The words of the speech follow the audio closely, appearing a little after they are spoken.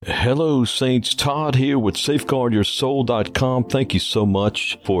Hello, Saints. Todd here with SafeguardYourSoul.com. Thank you so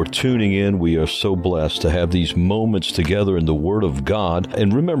much for tuning in. We are so blessed to have these moments together in the Word of God.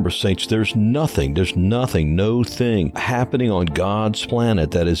 And remember, Saints, there's nothing, no thing happening on God's planet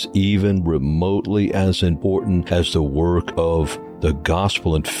that is even remotely as important as the work of the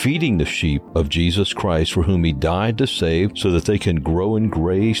gospel and feeding the sheep of Jesus Christ, for whom he died to save, so that they can grow in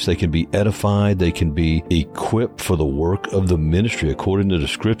grace, they can be edified, they can be equipped for the work of the ministry according to the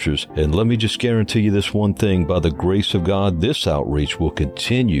scriptures. And let me just guarantee you this one thing: by the grace of God, this outreach will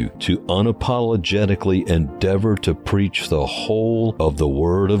continue to unapologetically endeavor to preach the whole of the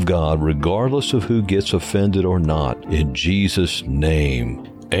Word of God, regardless of who gets offended or not, in Jesus' name.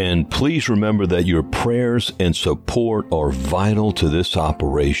 And please remember that your prayers and support are vital to this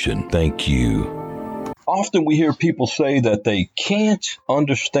operation. Thank you. Often we hear people say that they can't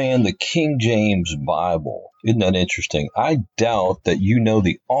understand the King James Bible. Isn't that interesting? I doubt that you know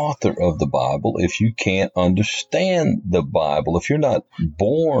the author of the Bible if you can't understand the Bible. If you're not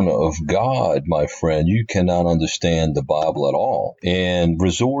born of God, my friend, you cannot understand the Bible at all. And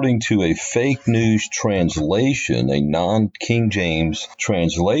resorting to a fake news translation, a non-King James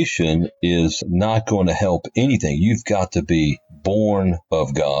translation, is not going to help anything. You've got to be born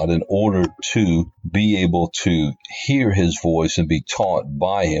of God in order to be able to hear his voice and be taught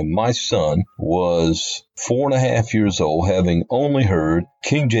by him. My son was 4.5 years old, having only heard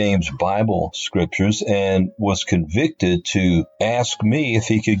King James Bible scriptures, and was convicted to ask me if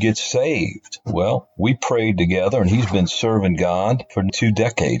he could get saved. Well, we prayed together, and he's been serving God for 2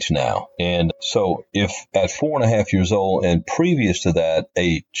 decades now. And so if at 4.5 years old and previous to that,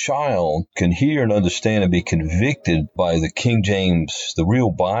 a child can hear and understand and be convicted by the King James, the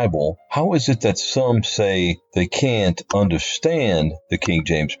real Bible, how is it that some say they can't understand the King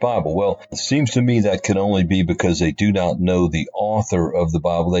James Bible? Well, it seems to me that can only be because they do not know the author of the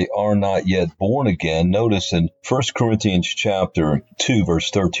Bible. They are not yet born again. Notice in 1 Corinthians chapter 2,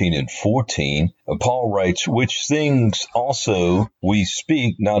 verse 13 and 14, Paul writes, "Which things also we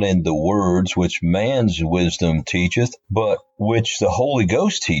speak, not in the words which man's wisdom teacheth, but which the Holy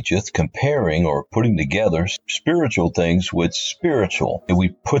Ghost teacheth, comparing," or putting together, spiritual things with spiritual. And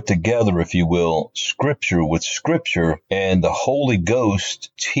we put together, if you will, scripture with scripture, and the Holy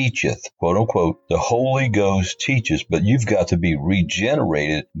Ghost teacheth, quote unquote, the Holy Ghost teaches. But you've got to be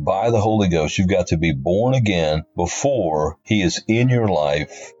regenerated by the Holy Ghost. You've got to be born again before he is in your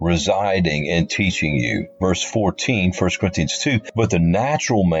life, residing and teaching you. Verse 14, 1 Corinthians 2, "But the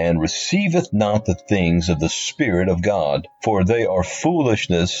natural man receiveth not the things of the Spirit of God, for they are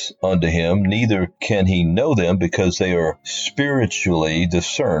foolishness unto him, neither can he know them, because they are spiritually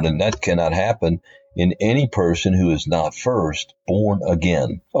discerned." And that cannot happen in any person who is not first born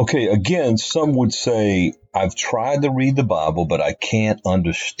again. Okay, again, some would say, I've tried to read the Bible, but I can't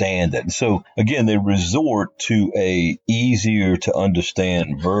understand it. So again, they resort to a easier to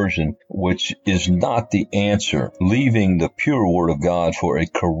understand version, which is not the answer. Leaving the pure Word of God for a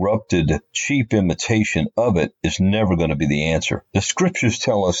corrupted, cheap imitation of it is never going to be the answer. The scriptures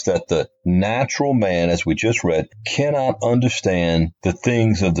tell us that the natural man, as we just read, cannot understand the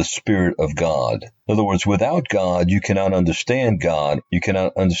things of the Spirit of God. In other words, without God, you cannot understand God. You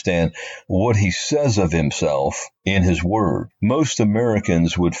cannot understand what he says of himself in his word. Most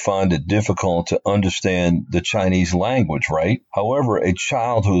Americans would find it difficult to understand the Chinese language, right? However, a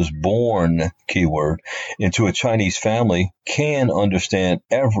child who is born, keyword, into a Chinese family can understand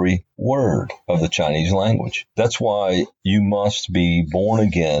every word of the Chinese language. That's why you must be born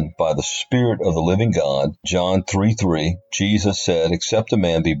again by the Spirit of the living God. John 3:3, Jesus said, "Except a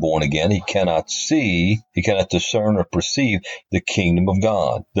man be born again, he cannot see, he cannot discern or perceive the kingdom of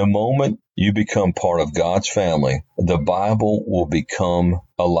God." The moment you become part of God's family, the Bible will become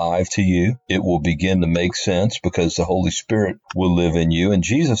alive to you. It will begin to make sense because the Holy Spirit will live in you. And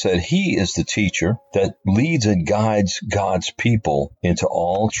Jesus said he is the teacher that leads and guides God's people into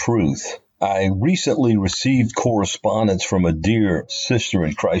all truth. I recently received correspondence from a dear sister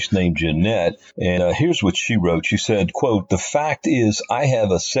in Christ named Jeanette, and here's what she wrote. She said, quote, "The fact is I have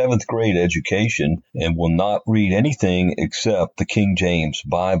a 7th grade education and will not read anything except the King James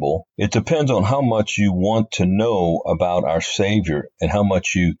Bible. It depends on how much you want to know about our Savior and how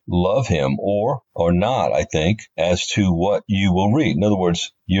much you love him or not, I think, as to what you will read." In other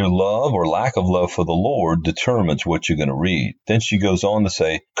words, your love or lack of love for the Lord determines what you're going to read. Then she goes on to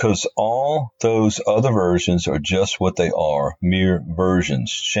say, "Because all All those other versions are just what they are, mere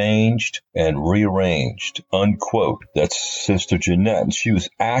versions, changed and rearranged, unquote. That's Sister Jeanette, and she was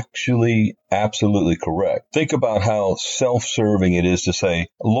actually absolutely correct. Think about how self-serving it is to say,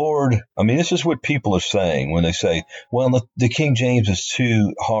 Lord, I mean, this is what people are saying when they say, well, the King James is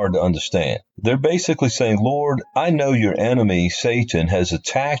too hard to understand. They're basically saying, Lord, I know your enemy, Satan, has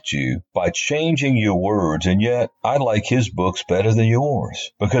attacked you by changing your words, and yet I like his books better than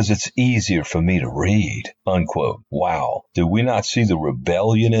yours because it's easier for me to read, unquote. Wow. Did we not see the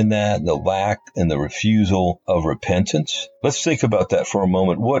rebellion in that, the lack and the refusal of repentance? Let's think about that for a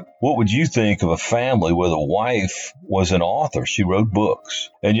moment. What would you think of a family where the wife was an author? She wrote books,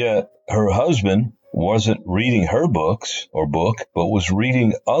 and yet her husband wasn't reading her books or book, but was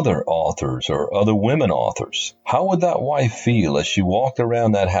reading other authors or other women authors. How would that wife feel as she walked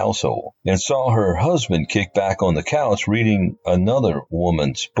around that household and saw her husband kick back on the couch reading another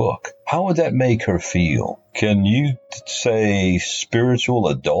woman's book? How would that make her feel? Can you say spiritual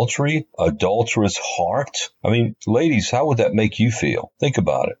adultery, adulterous heart? I mean, ladies, how would that make you feel? Think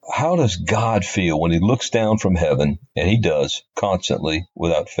about it. How does God feel when he looks down from heaven, and he does constantly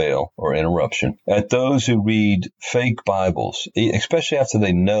without fail or interruption, at those who read fake Bibles, especially after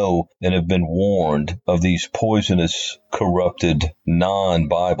they know and have been warned of these poisonous, corrupted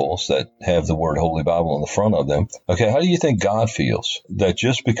non-Bibles that have the word Holy Bible on the front of them? Okay, how do you think God feels that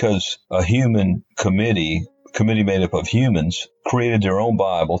just because a human committee made up of humans created their own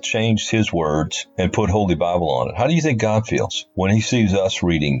Bible, changed his words, and put Holy Bible on it? How do you think God feels when he sees us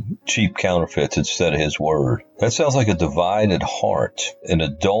reading cheap counterfeits instead of his word? That sounds like a divided heart, an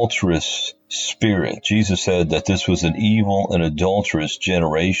adulterous spirit. Jesus said that this was an evil and adulterous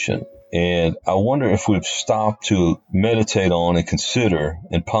generation. And I wonder if we've stopped to meditate on and consider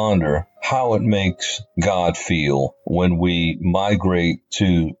and ponder how it makes God feel when we migrate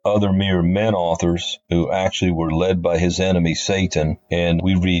to other mere men authors who actually were led by his enemy, Satan, and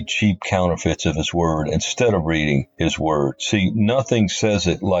we read cheap counterfeits of his word instead of reading his word. See, nothing says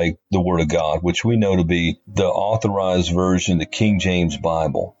it like the Word of God, which we know to be the authorized version, the King James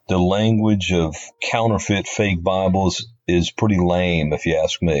Bible. The language of counterfeit fake Bibles is pretty lame, if you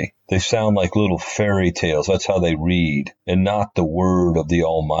ask me. They sound like little fairy tales. That's how they read, and not the word of the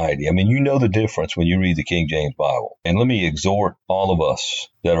Almighty. I mean, you know the difference when you read the King James Bible. And let me exhort all of us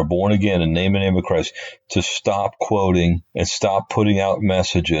that are born again in the name and name of Christ to stop quoting and stop putting out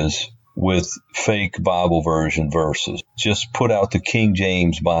messages with fake Bible version verses. Just put out the King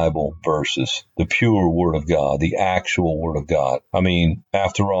James Bible verses, the pure Word of God, the actual Word of God. I mean,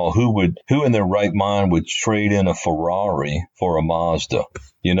 after all, who in their right mind would trade in a Ferrari for a Mazda?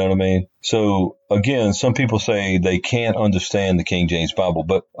 You know what I mean? So again, some people say they can't understand the King James Bible,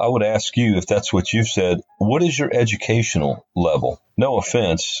 but I would ask you, if that's what you've said, what is your educational level? No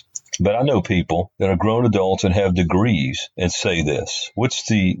offense, but I know people that are grown adults and have degrees and say this. What's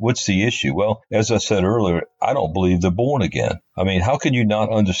the issue? Well, as I said earlier, I don't believe they're born again. I mean, how can you not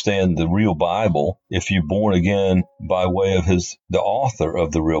understand the real Bible if you're born again by way of the author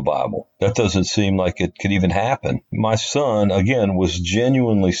of the real Bible? That doesn't seem like it could even happen. My son, again, was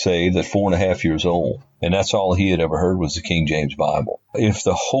genuinely saved at 4.5 years old. And that's all he had ever heard was the King James Bible. If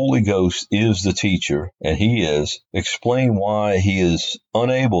the Holy Ghost is the teacher, and he is, explain why he is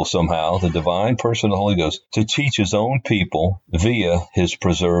unable somehow, the divine person of the Holy Ghost, to teach his own people via his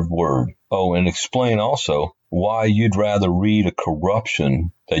preserved word. Oh, and explain also why you'd rather read a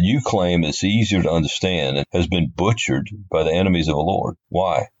corruption that you claim is easier to understand and has been butchered by the enemies of the Lord.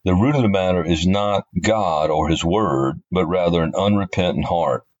 Why? The root of the matter is not God or his word, but rather an unrepentant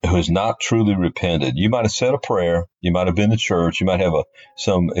heart who has not truly repented. You might have said a prayer, you might have been to church, you might have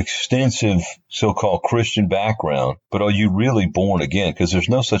some extensive so-called Christian background, but are you really born again? Because there's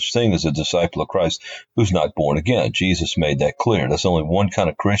no such thing as a disciple of Christ who's not born again. Jesus made that clear. There's only one kind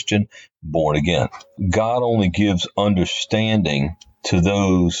of Christian, born again. God only gives understanding to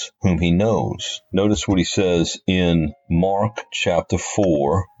those whom he knows. Notice what he says in Mark chapter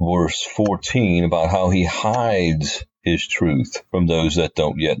 4, verse 14, about how he hides his truth from those that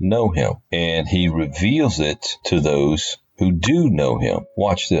don't yet know him, and he reveals it to those who do know him.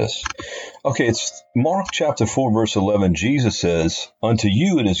 Watch this. Okay, it's Mark chapter 4, verse 11. Jesus says, "Unto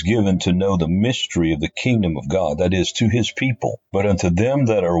you it is given to know the mystery of the kingdom of God, that is, to his people. But unto them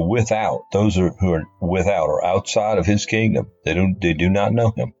that are without, who are without or outside of his kingdom, they do not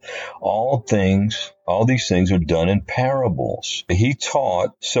know him. All these things are done in parables." He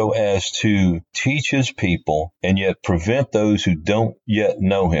taught so as to teach his people and yet prevent those who don't yet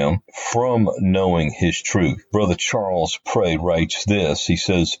know him from knowing his truth. Brother Charles Pray writes this. He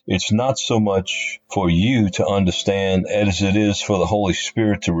says, "It's not so so much for you to understand as it is for the Holy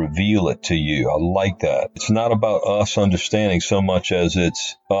Spirit to reveal it to you. I like that. It's not about us understanding so much as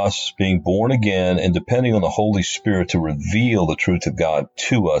it's us being born again and depending on the Holy Spirit to reveal the truth of God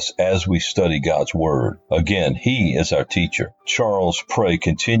to us as we study God's Word. Again, He is our teacher. Charles Pray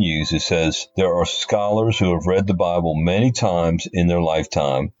continues. He says, there are scholars who have read the Bible many times in their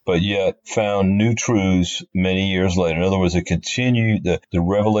lifetime, but yet found new truths many years later. In other words, the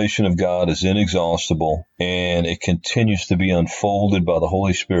revelation of God is inexhaustible, and it continues to be unfolded by the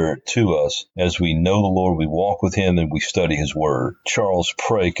Holy Spirit to us as we know the Lord, we walk with Him, and we study His Word. Charles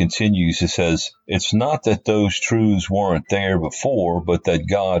Pray continues. He says, it's not that those truths weren't there before, but that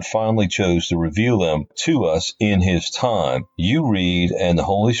God finally chose to reveal them to us in His time. You read, and the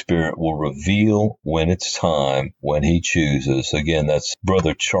Holy Spirit will reveal when it's time, when He chooses. Again, that's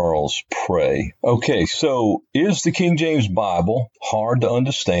Brother Charles Pray. Okay, so is the King James Bible hard to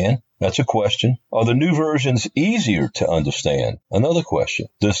understand? That's a question. Are the new versions easier to understand? Another question.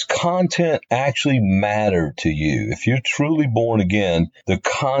 Does content actually matter to you? If you're truly born again, the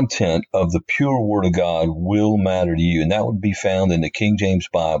content of the pure Word of God will matter to you, and that would be found in the King James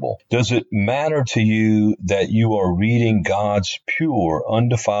Bible. Does it matter to you that you are reading God's pure,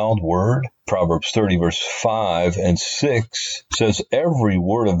 undefiled Word? Proverbs 30, verse 5 and 6 says, every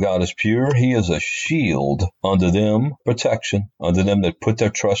word of God is pure. He is a shield unto them, protection unto them that put their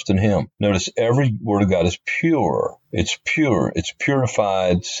trust in Him. Notice every word of God is pure. It's pure. It's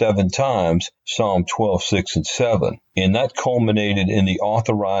purified 7 times, Psalm 12, 6 and 7. And that culminated in the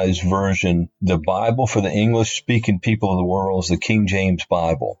authorized version. The Bible for the English-speaking people of the world is the King James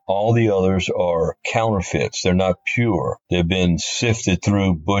Bible. All the others are counterfeits. They're not pure. They've been sifted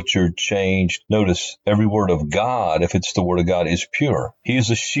through, butchered, changed. Notice every word of God, if it's the Word of God, is pure. He is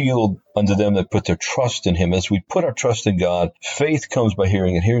a shield unto them that put their trust in Him. As we put our trust in God, faith comes by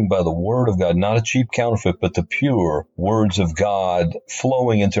hearing, and hearing by the Word of God, not a cheap counterfeit, but the pure words of God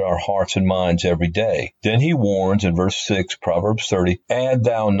flowing into our hearts and minds every day. Then He warns in verse 6, Proverbs 30, add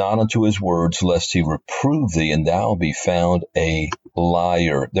thou not unto His words, lest He reprove thee, and thou be found a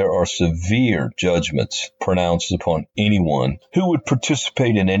liar. There are severe judgments pronounced upon anyone who would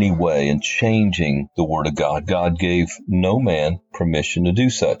participate in any way in changing the Word of God. God gave no man permission to do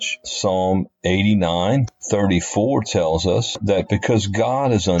such. Psalm 89:34 tells us that because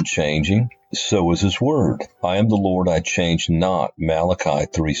God is unchanging, so is His Word. I am the Lord, I change not. Malachi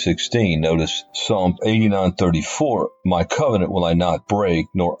 3:16. Notice Psalm 89:34. My covenant will I not break,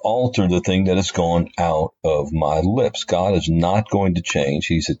 nor alter the thing that has gone out of my lips. God is not going to change.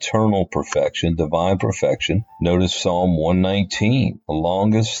 He's eternal perfection, divine perfection. Notice Psalm 119. The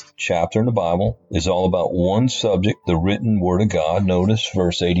longest chapter in the Bible is all about one subject, the written Word of God. Notice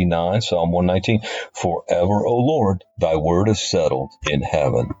verse 89, Psalm 119. Forever, O Lord, thy word is settled in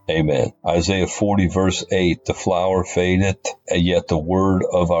heaven. Amen. Isaiah 40, verse 8, the flower fadeth, and yet the word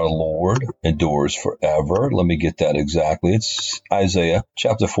of our Lord endures forever. Let me get that exactly. It's Isaiah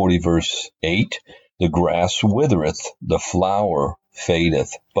chapter 40, verse 8. The grass withereth, the flower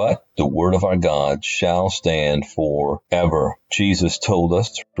fadeth, but the word of our God shall stand forever. Jesus told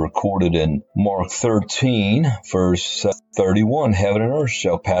us, recorded in Mark 13, verse 31, heaven and earth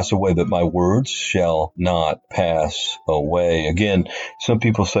shall pass away, but my words shall not pass away. Again, some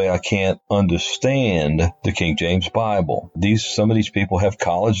people say I can't understand the King James Bible. Some of these people have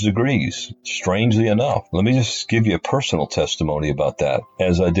college degrees, strangely enough. Let me just give you a personal testimony about that,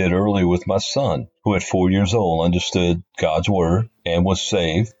 as I did earlier with my son, who at 4 years old understood God's Word and was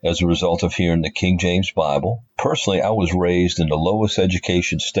saved as a result of hearing the King James Bible. Personally, I was raised in the lowest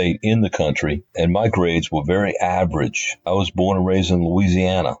education state in the country, and my grades were very average. I was born and raised in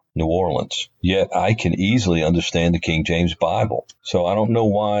Louisiana, New Orleans, yet I can easily understand the King James Bible. So I don't know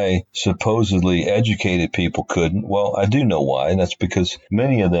why supposedly educated people couldn't. Well, I do know why, and that's because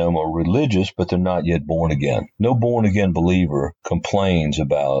many of them are religious, but they're not yet born again. No born-again believer complains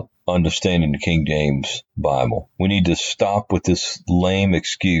about understanding the King James Bible. We need to stop with this lame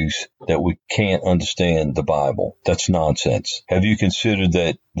excuse that we can't understand the Bible. That's nonsense. Have you considered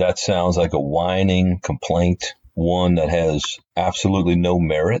that sounds like a whining complaint? One that has absolutely no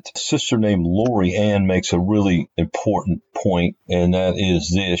merit. A sister named Lori Ann makes a really important point, and that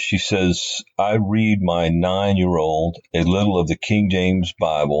is this. She says, I read my 9-year-old a little of the King James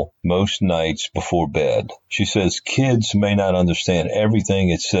Bible most nights before bed. She says, kids may not understand everything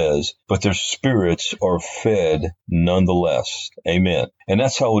it says, but their spirits are fed nonetheless. Amen. And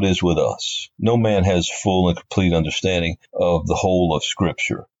that's how it is with us. No man has full and complete understanding of the whole of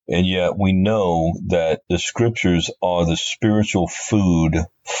Scripture. And yet we know that the Scriptures are the spiritual food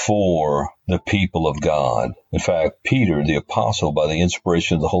for the people of God. In fact, Peter, the apostle, by the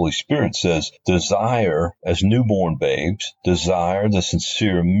inspiration of the Holy Spirit, says, desire as newborn babes, desire the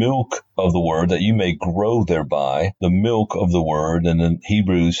sincere milk of the word that you may grow thereby, the milk of the word. And then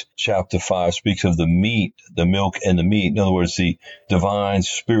Hebrews chapter 5 speaks of the meat, the milk and the meat. In other words, the divine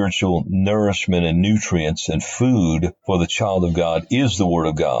spiritual nourishment and nutrients and food for the child of God is the word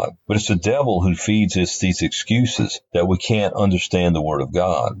of God. But it's the devil who feeds us these excuses that we can't understand the word of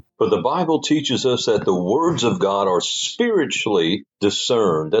God. But the Bible teaches us that the words of God are spiritually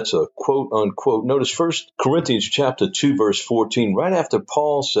discerned. That's a quote unquote. Notice 1 Corinthians chapter 2, verse 14, right after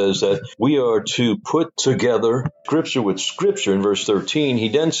Paul says that we are to put together scripture with scripture. In verse 13, he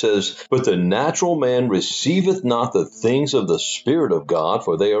then says, but the natural man receiveth not the things of the Spirit of God,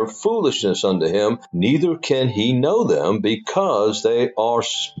 for they are foolishness unto him, neither can he know them, because they are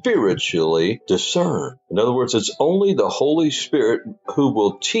spiritually discerned. In other words, it's only the Holy Spirit who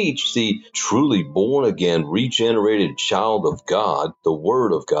will teach the truly born again, regenerated child of God, the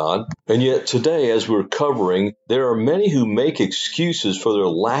Word of God. And yet today, as we're covering, there are many who make excuses for their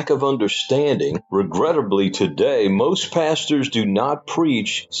lack of understanding. Regrettably today, most pastors do not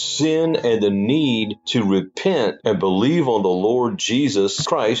preach sin and the need to repent and believe on the Lord Jesus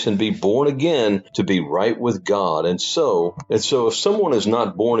Christ and be born again to be right with God. And so if someone is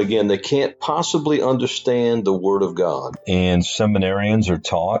not born again, they can't possibly understand the Word of God. And seminarians are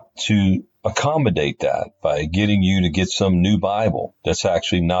taught to accommodate that by getting you to get some new Bible that's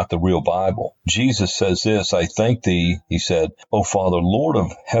actually not the real Bible. Jesus says this, I thank thee, he said, O Father, Lord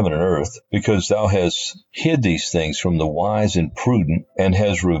of heaven and earth, because thou hast hid these things from the wise and prudent, and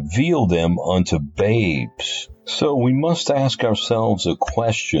has revealed them unto babes. So we must ask ourselves a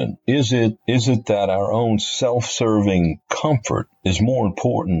question. Is it that our own self-serving comfort is more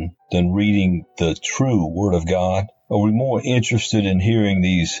important than reading the true Word of God? Are we more interested in hearing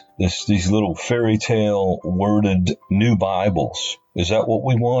these little fairy tale worded new Bibles? Is that what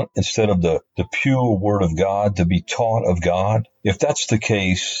we want instead of the pure Word of God, to be taught of God? If that's the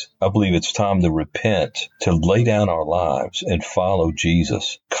case, I believe it's time to repent, to lay down our lives and follow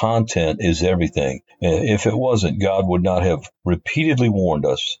Jesus. Content is everything. If it wasn't, God would not have repeatedly warned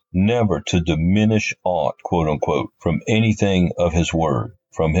us never to diminish aught, quote unquote, from anything of His Word.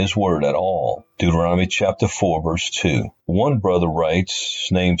 From His Word at all. Deuteronomy chapter 4, verse 2. One brother writes,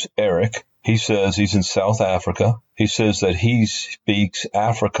 his name's Eric. He says he's in South Africa. He says that he speaks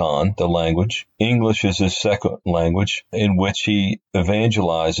Afrikaans, the language. English is his second language, in which he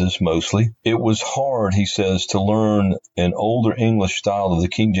evangelizes mostly. It was hard, he says, to learn an older English style of the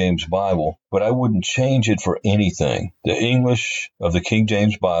King James Bible, but I wouldn't change it for anything. The English of the King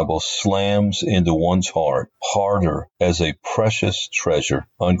James Bible slams into one's heart, harder as a precious treasure,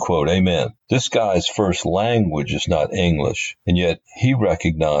 unquote. Amen. This guy's first language is not English, and yet he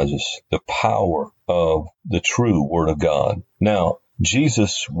recognizes the power of the true Word of God. Now,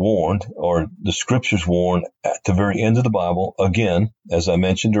 Jesus warned, or the Scriptures warn at the very end of the Bible, again, as I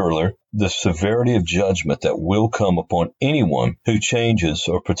mentioned earlier, the severity of judgment that will come upon anyone who changes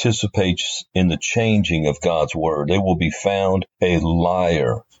or participates in the changing of God's Word. They will be found a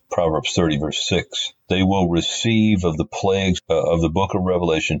liar. Proverbs 30, verse 6. They will receive of the plagues of the book of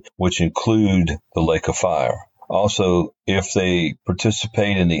Revelation, which include the lake of fire. Also, if they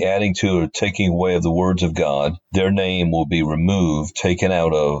participate in the adding to or taking away of the words of God, their name will be removed, taken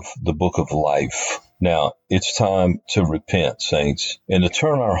out of the book of life. Now, it's time to repent, saints, and to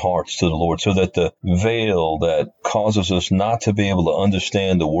turn our hearts to the Lord so that the veil that causes us not to be able to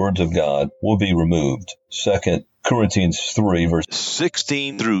understand the words of God will be removed. 2 Corinthians 3, verse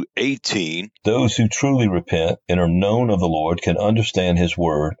 16 through 18. Those who truly repent and are known of the Lord can understand His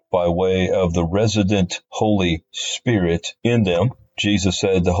Word by way of the resident Holy Spirit in them. Jesus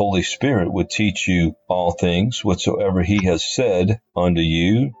said the Holy Spirit would teach you all things whatsoever He has said unto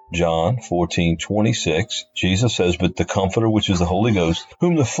you. John 14:26. Jesus says, but the Comforter, which is the Holy Ghost,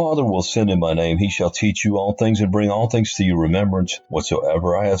 whom the Father will send in my name, He shall teach you all things and bring all things to your remembrance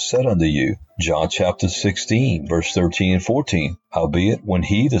whatsoever I have said unto you. John chapter 16, verse 13 and 14. Howbeit, when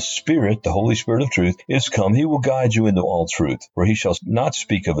He, the Spirit, the Holy Spirit of truth, is come, He will guide you into all truth. For He shall not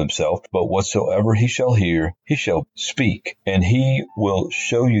speak of Himself, but whatsoever He shall hear, He shall speak. And He will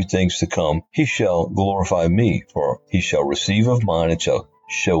show you things to come. He shall glorify me, for He shall receive of mine and shall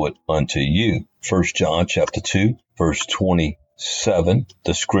show it unto you. 1 John chapter 2, verse 27.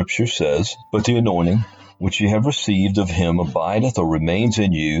 The Scripture says, but the anointing which ye have received of him abideth or remains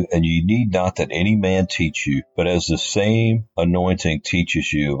in you, and ye need not that any man teach you, but as the same anointing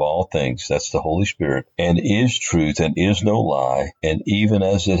teaches you of all things, that's the Holy Spirit, and is truth and is no lie, and even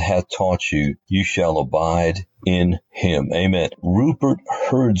as it hath taught you, you shall abide in him. Amen. Rupert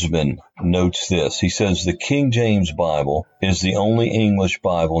Herdsman notes this. He says the King James Bible is the only English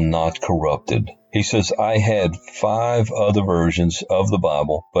Bible not corrupted. He says, I had 5 other versions of the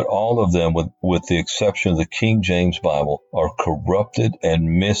Bible, but all of them, with the exception of the King James Bible, are corrupted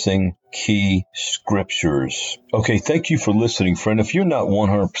and missing key scriptures. Okay, thank you for listening, friend. If you're not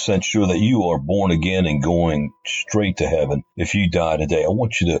 100% sure that you are born again and going straight to heaven if you die today, I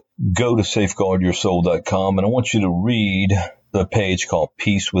want you to go to safeguardyoursoul.com, and I want you to read the page called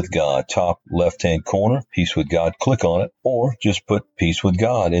Peace with God, top left-hand corner, Peace with God. Click on it, or just put Peace with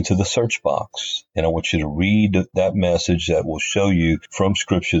God into the search box. And I want you to read that message that will show you from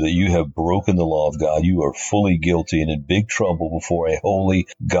Scripture that you have broken the law of God. You are fully guilty and in big trouble before a holy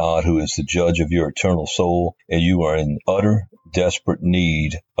God who is the judge of your eternal soul, and you are in utter desperate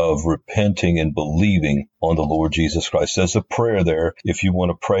need of repenting and believing on the Lord Jesus Christ. There's a prayer there if you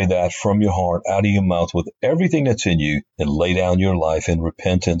want to pray that from your heart, out of your mouth, with everything that's in you, and lay down your life in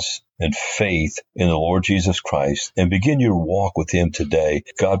repentance and faith in the Lord Jesus Christ and begin your walk with him today.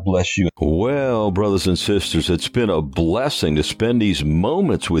 God bless you. Well, brothers and sisters, it's been a blessing to spend these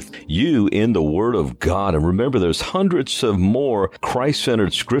moments with you in the Word of God. And remember, there's hundreds of more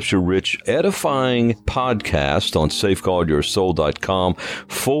Christ-centered, scripture-rich, edifying podcasts on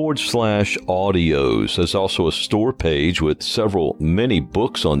safeguardyoursoul.com/audios. There's also a store page with many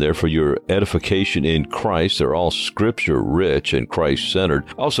books on there for your edification in Christ. They're all scripture-rich and Christ-centered.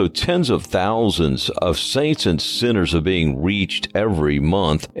 Also, tens of thousands of saints and sinners are being reached every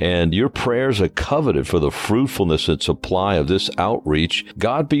month, and your prayers are coveted for the fruitfulness and supply of this outreach.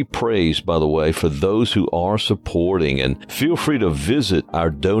 God be praised, by the way, for those who are supporting, and feel free to visit our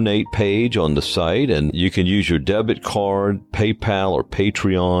donate page on the site, and you can use your debit card, PayPal, or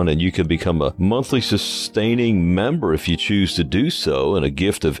Patreon, and you can become a monthly sustaining member if you choose to do so, and a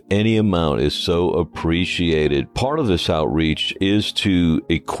gift of any amount is so appreciated. Part of this outreach is to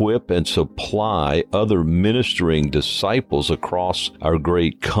equip and supply other ministering disciples across our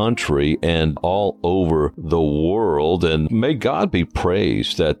great country and all over the world. And may God be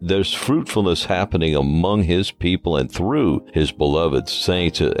praised that there's fruitfulness happening among his people and through his beloved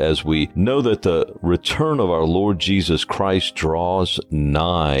saints, as we know that the return of our Lord Jesus Christ draws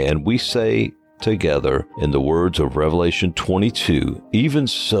nigh. And we say together in the words of Revelation 22, even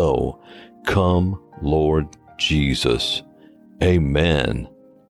so, come, Lord Jesus. Amen